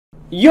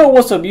Yo,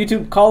 what's up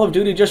YouTube? Call of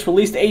Duty just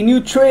released a new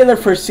trailer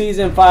for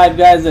Season 5,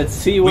 guys. Let's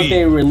see what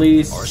they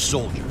released. We are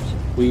soldiers.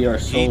 We are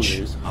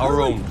soldiers. Each our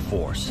own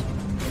force.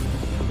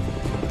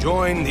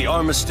 Join the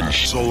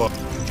Armistice.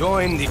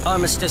 Join the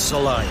Armistice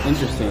Alliance.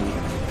 Interesting.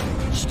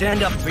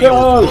 Stand up for your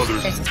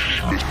brothers.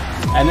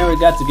 I never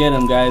got to get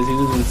him, guys. He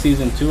was in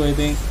Season 2, I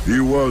think. He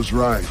was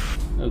right.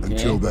 Okay.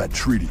 Until that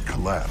treaty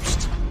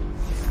collapsed.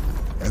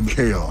 And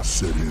chaos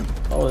set in.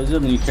 Oh, there's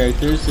some new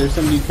characters. There's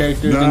some new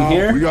characters now, in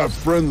here. We got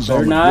friends They're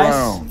on the nice.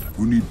 ground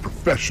who need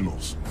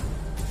professionals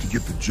to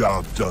get the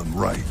job done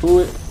right.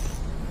 Who's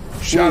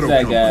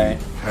that guy?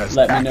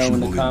 Let me know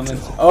in the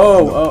comments.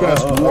 Oh, the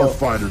best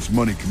warfighters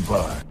money can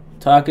buy.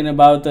 Talking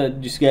about the,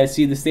 did you guys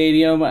see the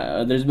stadium?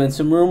 There's been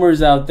some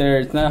rumors out there.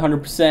 It's not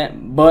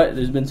 100%, but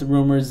there's been some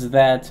rumors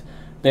that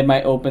they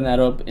might open that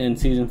up in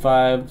Season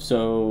 5.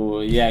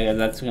 So, yeah, guys,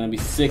 that's going to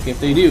be sick if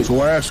they do.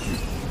 So I ask you,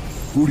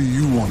 who do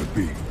you want to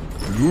be?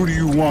 And who do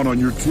you want on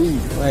your team?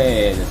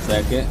 Wait a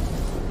second.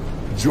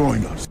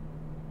 Join us.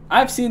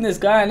 I've seen this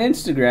guy on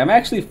Instagram. I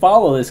actually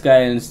follow this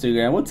guy on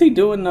Instagram. What's he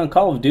doing on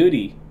Call of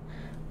Duty?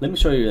 Let me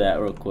show you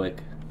that real quick.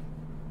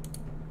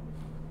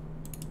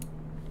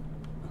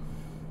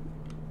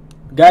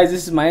 Guys,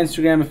 this is my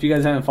Instagram. If you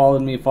guys haven't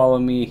followed me, follow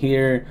me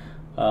here.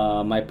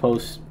 My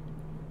posts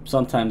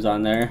sometimes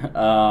on there.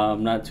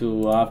 Not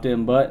too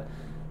often, but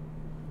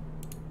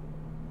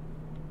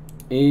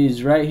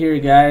he's right here,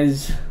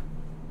 guys.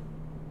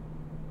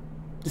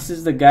 This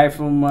is the guy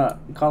from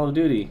Call of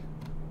Duty.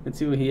 Let's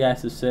see what he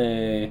has to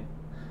say.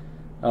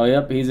 Oh,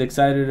 yep, he's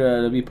excited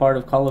to be part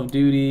of Call of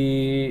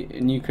Duty.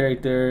 A new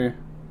character,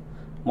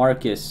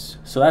 Marcus.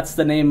 So that's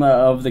the name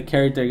of the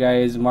character,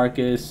 guys.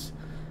 Marcus,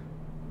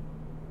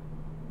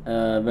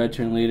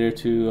 veteran leader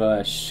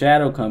to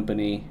Shadow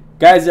Company.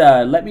 Guys,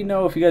 let me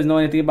know if you guys know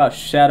anything about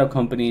Shadow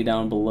Company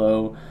down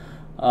below.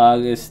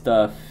 August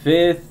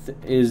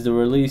 5th is the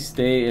release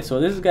date.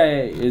 So this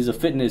guy is a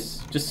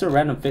fitness, just a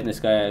random fitness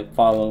guy I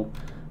follow.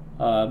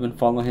 I've been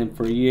following him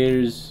for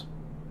years.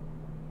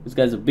 This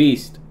guy's a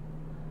beast.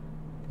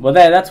 Well,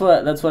 that's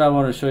what I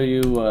want to show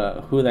you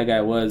who that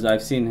guy was.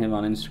 I've seen him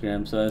on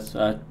Instagram, so that's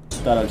I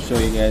thought I'd show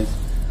you guys.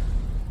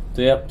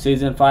 So yep,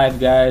 Season 5,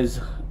 guys.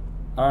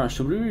 I don't know,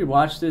 should we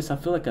rewatch this? I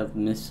feel like I've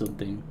missed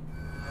something.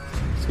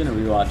 Just gonna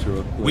rewatch it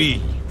real quick.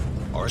 We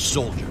are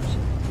soldiers.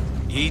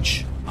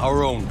 Each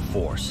our own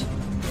force.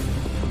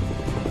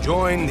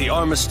 Join the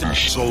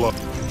Armistice.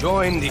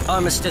 Join the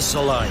Armistice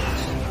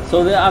Alliance.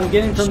 So that I'm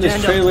getting from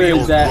this trailer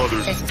is that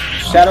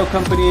Shadow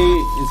Company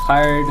is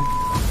hired.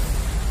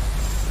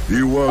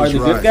 He was Are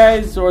the good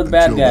guys or the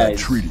bad guys? That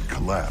treaty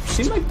collapsed.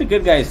 Seem like the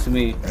good guys to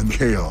me. And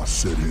chaos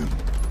set in.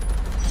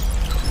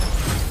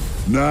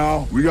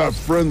 Now we got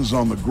friends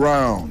on the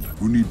ground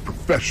who need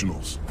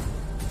professionals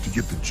to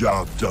get the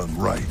job done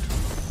right.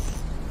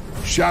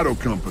 Shadow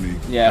Company.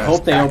 Yeah, I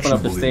hope they open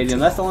up the stadium.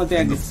 That's the only thing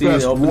I can see.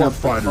 They open up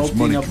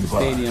the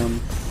stadium.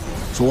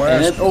 So I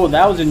ask, oh,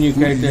 that was a new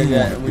character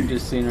that we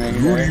just seen right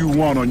here. Who do you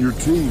want on your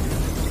team?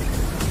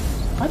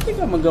 I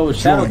think I'm gonna go with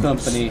Shadow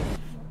Company.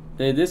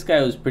 This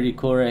guy was pretty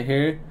cool right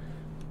here.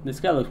 This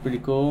guy looks pretty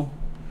cool.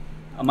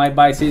 I might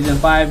buy Season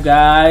 5,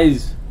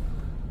 guys.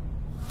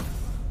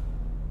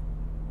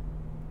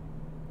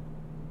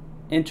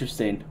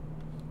 Interesting.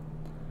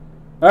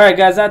 Alright,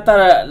 guys, I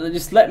thought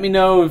just let me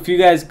know if you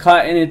guys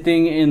caught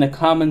anything in the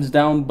comments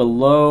down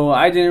below.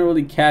 I didn't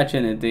really catch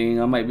anything.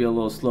 I might be a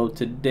little slow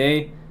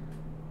today.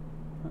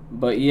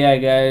 But yeah,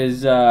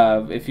 guys,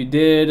 if you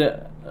did,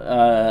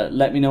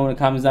 let me know in the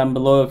comments down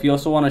below. If you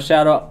also want a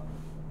shout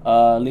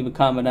out, leave a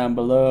comment down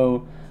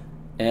below.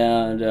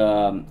 And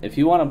if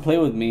you want to play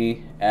with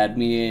me, add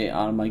me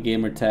on my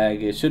gamer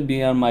tag. It should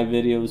be on my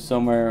videos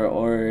somewhere,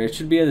 or it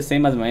should be the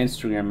same as my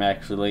Instagram,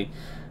 actually.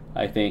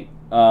 I think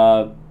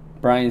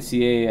Brian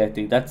CA, I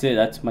think that's it.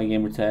 That's my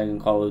gamer tag in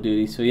Call of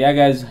Duty. So yeah,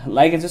 guys,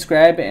 like and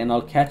subscribe, and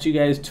I'll catch you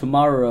guys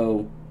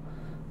tomorrow.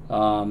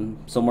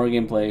 Some more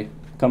gameplay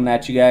coming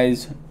at you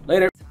guys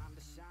later.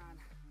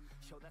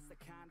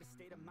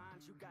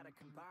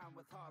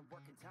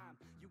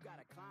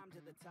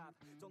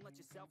 Don't let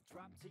yourself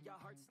drop till your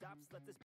heart stops. Let this